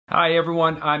Hi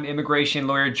everyone, I'm immigration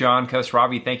lawyer John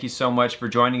Khosravi. Thank you so much for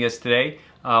joining us today.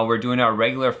 We're doing our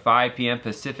regular 5 p.m.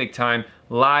 Pacific time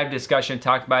live discussion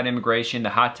talking about immigration, the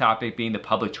hot topic being the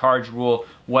public charge rule,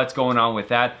 what's going on with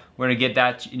that. We're gonna get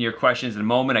that in your questions in a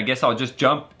moment. I guess I'll just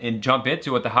jump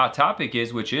into what the hot topic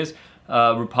is, which is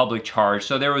public charge.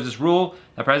 So there was this rule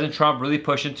that President Trump really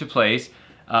pushed into place.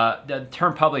 The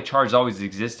term public charge has always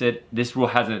existed. This rule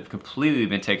hasn't completely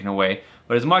been taken away,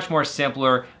 but it's much more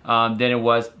simpler than it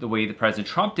was the way that President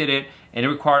Trump did it, and it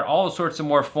required all sorts of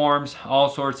more forms, all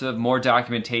sorts of more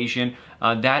documentation.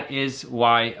 That is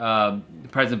why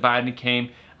President Biden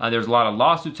came. There's a lot of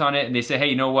lawsuits on it, and they say, hey,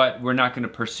 you know what, we're not going to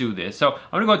pursue this. So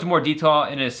I'm going to go into more detail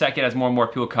in a second as more and more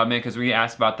people come in, because we get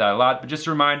asked about that a lot. But just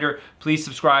a reminder, please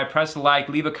subscribe, press the like,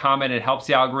 leave a comment. It helps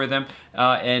the algorithm.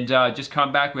 And just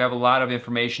come back. We have a lot of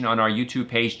information on our YouTube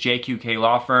page, JQK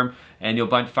Law Firm, and you'll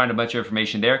find a bunch of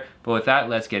information there. But with that,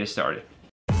 let's get it started.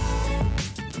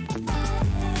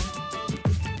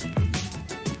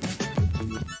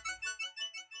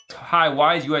 Hi,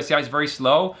 why is USCIS very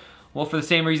slow? Well, for the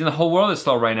same reason the whole world is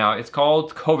slow right now. It's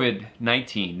called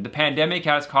COVID-19. The pandemic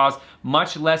has caused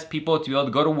much less people to be able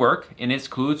to go to work, and it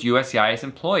excludes USCIS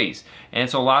employees. And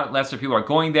so a lot less people are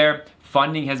going there.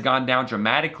 Funding has gone down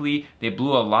dramatically. They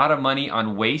blew a lot of money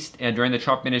on waste during the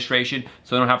Trump administration,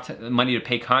 so they don't have money to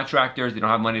pay contractors, they don't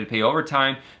have money to pay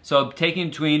overtime. So taking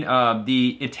between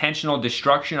the intentional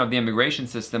destruction of the immigration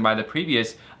system by the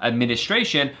previous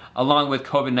administration, along with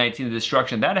COVID-19, the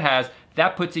destruction that it has,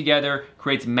 that put together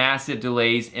creates massive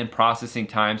delays in processing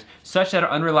times, such that are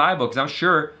unreliable. Because I'm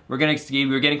sure we're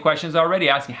getting questions already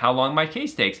asking how long my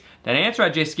case takes. That answer I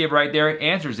just gave right there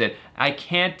answers it. I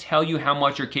can't tell you how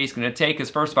much your case is going to take, because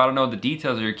first of all, I don't know the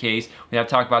details of your case. We have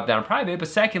to talk about that in private. But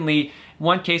secondly,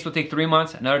 one case will take 3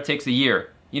 months, another takes a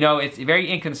year. You know, it's very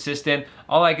inconsistent.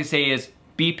 All I can say is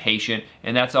be patient,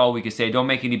 and that's all we can say. Don't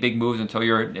make any big moves until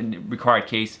your required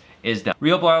case is done.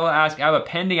 Real Boy will ask, I have a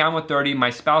pending I-130. My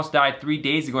spouse died 3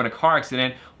 days ago in a car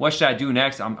accident. What should I do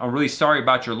next? I'm really sorry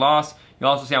about your loss. You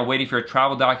also say I'm waiting for your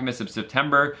travel documents of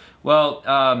September. Well,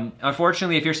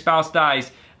 unfortunately, if your spouse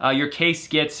dies, your case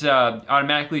gets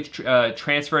automatically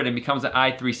transferred and becomes an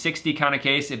I-360 kind of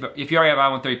case. If you already have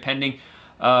I-130 pending,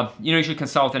 you should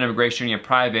consult an immigration attorney in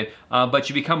private, but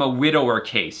you become a widower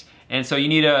case. And so you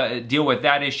need to deal with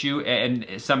that issue and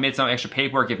submit some extra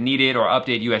paperwork if needed, or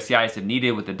update USCIS if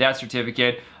needed with the death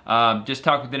certificate. Just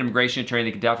talk with an immigration attorney.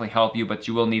 They can definitely help you, but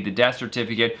you will need the death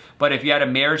certificate. But if you had a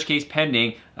marriage case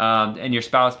pending and your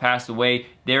spouse passed away,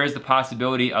 there is the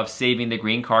possibility of saving the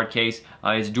green card case.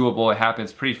 It's doable. It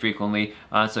happens pretty frequently.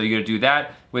 So you're going to do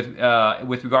that.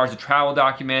 With regards to travel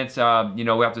documents, we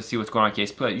have to see what's going on in the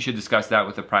case, but you should discuss that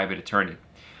with a private attorney.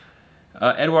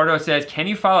 Eduardo says, can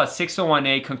you file a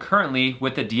 601A concurrently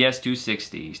with the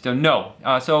DS-260? So no.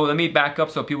 So let me back up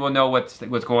so people know what's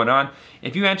going on.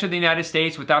 If you enter the United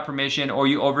States without permission, or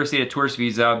you overstay a tourist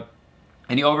visa,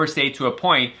 and you overstay to a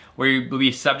point where you will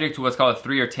be subject to what's called a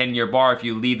 3 or 10-year bar if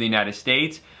you leave the United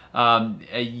States,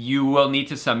 you will need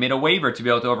to submit a waiver to be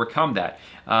able to overcome that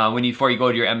before you go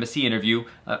to your embassy interview.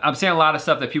 I'm saying a lot of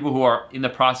stuff that people who are in the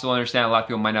process will understand. A lot of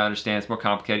people might not understand. It's more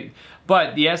complicated.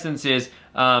 But the essence is,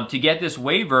 to get this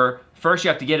waiver, first you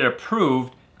have to get it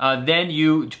approved. Then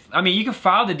you can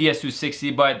file the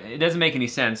DS-260, but it doesn't make any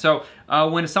sense. So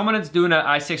when someone is doing an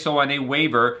I-601A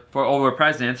waiver for over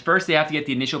presidents, first they have to get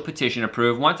the initial petition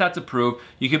approved. Once that's approved,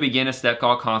 you can begin a step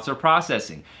called consular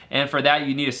processing. And for that,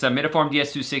 you need to submit a Form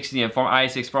DS-260 and Form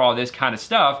I-6 for all this kind of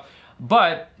stuff.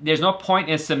 But there's no point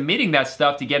in submitting that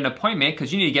stuff to get an appointment,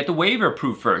 because you need to get the waiver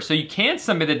approved first. So you can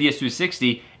submit the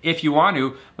DS-260 if you want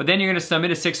to, but then you're going to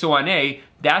submit a 601A.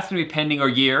 That's going to be pending a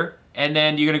year. And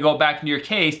then you're going to go back into your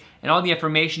case, and all the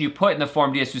information you put in the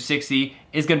Form DS-260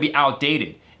 is going to be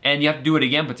outdated, and you have to do it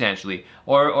again potentially,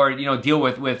 or deal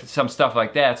with some stuff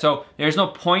like that. So there's no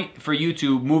point for you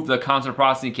to move the consular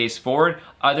processing case forward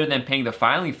other than paying the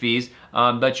filing fees.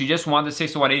 But you just want the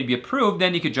 601A to be approved,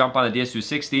 then you could jump on the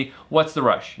DS-260. What's the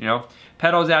rush?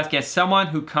 Pedro's asking, can someone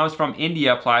who comes from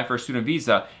India apply for a student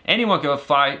visa? Anyone can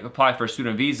apply for a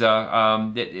student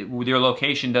visa. Your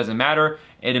location doesn't matter.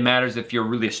 It matters if you're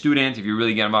really a student, if you're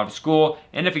really getting out of school,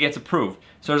 and if it gets approved.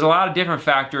 So there's a lot of different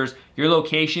factors. Your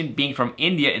location being from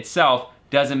India itself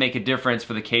doesn't make a difference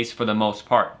for the case for the most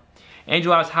part.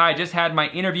 Angel asks, hi, I just had my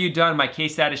interview done. My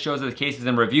case status shows that the case is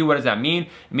in review. What does that mean? It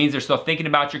means they're still thinking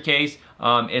about your case.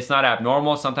 It's not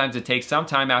abnormal. Sometimes it takes some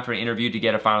time after an interview to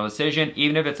get a final decision,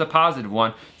 even if it's a positive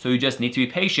one. So you just need to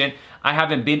be patient. I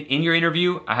haven't been in your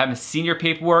interview. I haven't seen your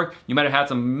paperwork. You might have had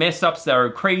some mess-ups that are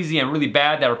crazy and really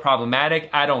bad that are problematic.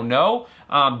 I don't know.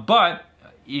 But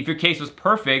if your case was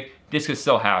perfect, this could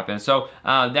still happen. So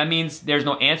that means there's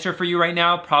no answer for you right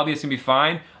now. Probably it's gonna be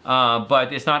fine,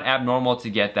 but it's not abnormal to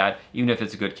get that, even if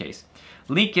it's a good case.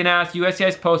 Lincoln asks,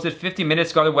 USCIS posted 15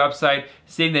 minutes ago on their website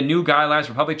stating the new guidelines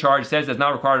for public charge says that's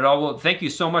not required at all. Well, thank you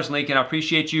so much, Lincoln. I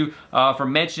appreciate you for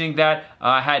mentioning that.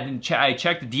 I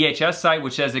checked the DHS site,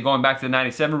 which says they're going back to the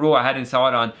 97 rule. I hadn't saw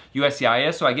it on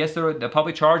USCIS, so I guess the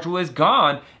public charge rule is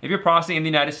gone if you're processing in the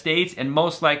United States, and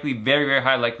most likely, very, very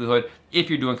high likelihood, if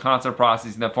you're doing consular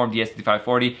processing, the Form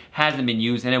DS-5540 hasn't been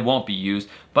used and it won't be used.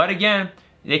 But again,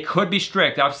 they could be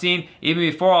strict. I've seen, even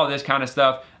before all this kind of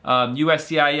stuff,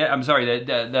 USCIS, I'm sorry,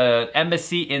 the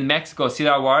embassy in Mexico,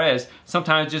 Ciudad Juarez,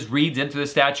 sometimes just reads into the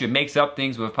statute, makes up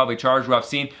things with public charge rule. I've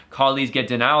seen colleagues get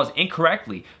denials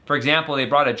incorrectly. For example, they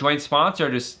brought a joint sponsor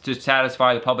to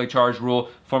satisfy the public charge rule,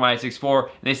 Form I-64,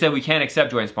 and they said we can't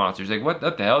accept joint sponsors. Like, what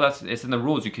the hell? It's in the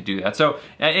rules you could do that. So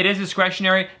it is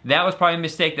discretionary. That was probably a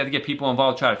mistake. They had to get people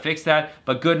involved to try to fix that.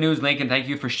 But good news, Lincoln, thank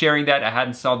you for sharing that. I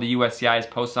hadn't saw the USCIS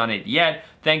post on it yet.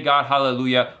 Thank God,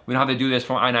 hallelujah. We don't have to do this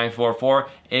from I-944.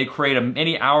 It created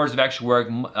many hours of extra work,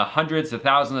 hundreds of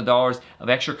thousands of dollars of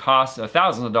extra costs,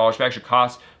 thousands of dollars of extra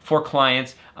costs for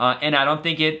clients, and I don't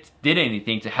think it did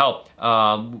anything to help.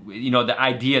 The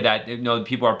idea that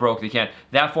people are broke, they can't.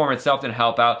 That form itself didn't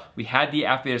help out. We had the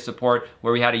affidavit of support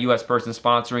where we had a U.S. person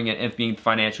sponsoring it and being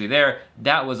financially there.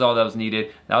 That was all that was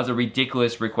needed. That was a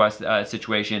ridiculous request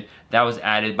situation that was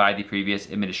added by the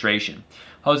previous administration.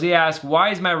 Jose asks, why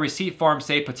is my receipt form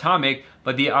say Potomac,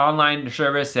 but the online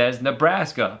service says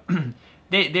Nebraska?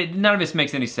 None of this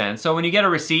makes any sense. So when you get a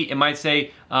receipt, it might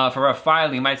say, for a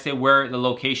filing, it might say where the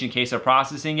location case of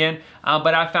processing in,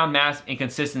 but I found mass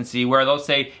inconsistency where they'll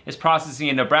say it's processing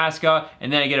in Nebraska,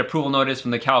 and then I get approval notice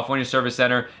from the California Service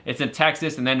Center, it's in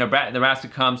Texas, and then Nebraska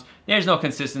comes. There's no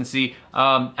consistency.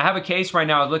 I have a case right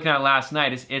now I was looking at last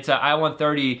night. It's a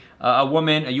I-130, a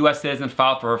woman, a U.S. citizen,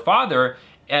 filed for her father.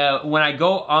 When I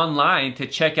go online to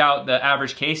check out the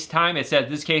average case time, it says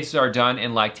these cases are done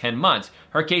in like 10 months.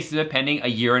 Her cases are pending a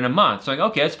year and a month. So I'm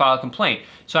like, okay, let's file a complaint.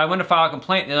 So I went to file a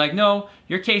complaint, and they're like, no,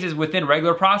 your case is within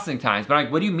regular processing times. But I'm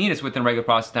like, what do you mean it's within regular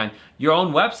processing time? Your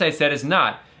own website said it's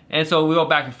not. And so we go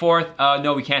back and forth,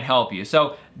 no, we can't help you.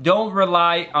 So don't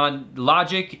rely on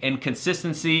logic and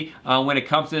consistency when it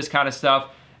comes to this kind of stuff.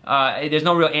 There's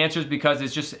no real answers because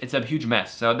it's a huge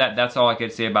mess. So that's all I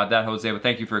could say about that, Jose, but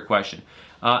thank you for your question.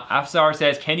 Afsar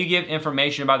says, can you give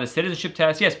information about the citizenship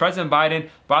test? Yes, President Biden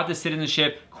brought the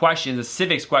citizenship questions, the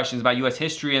civics questions about U.S.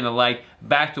 history and the like,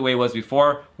 back to the way it was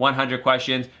before. 100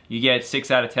 questions, you get 6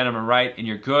 out of 10 of them right, and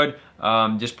you're good.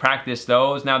 Just practice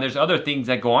those. Now, there's other things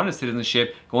that go on in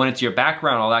citizenship, going into your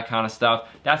background, all that kind of stuff.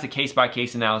 That's a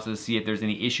case-by-case analysis to see if there's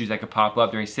any issues that could pop up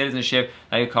during citizenship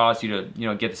that could cause you to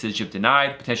get the citizenship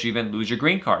denied, potentially even lose your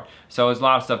green card. So there's a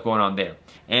lot of stuff going on there.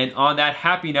 And on that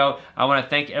happy note, I want to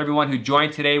thank everyone who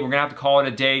joined today. We're going to have to call it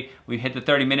a day. We've hit the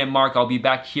 30-minute mark. I'll be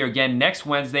back here again next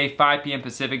Wednesday, 5 p.m.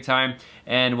 Pacific time,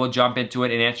 and we'll jump into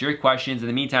it and answer your questions. In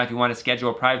the meantime, if you want to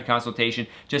schedule a private consultation,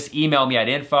 just email me at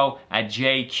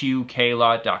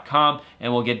info@jqqlaw.com,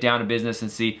 and we'll get down to business and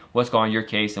see what's going on in your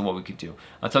case and what we could do.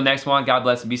 Until next one, God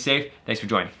bless and be safe. Thanks for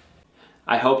joining.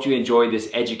 I hope you enjoyed this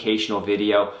educational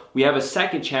video. We have a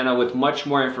second channel with much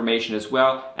more information as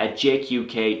well at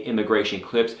JQK Immigration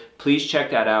Clips. Please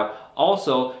check that out.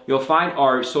 Also, you'll find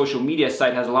our social media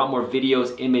site has a lot more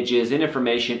videos, images, and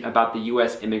information about the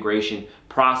U.S. immigration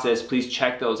process. Please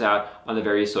check those out on the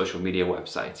various social media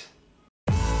websites.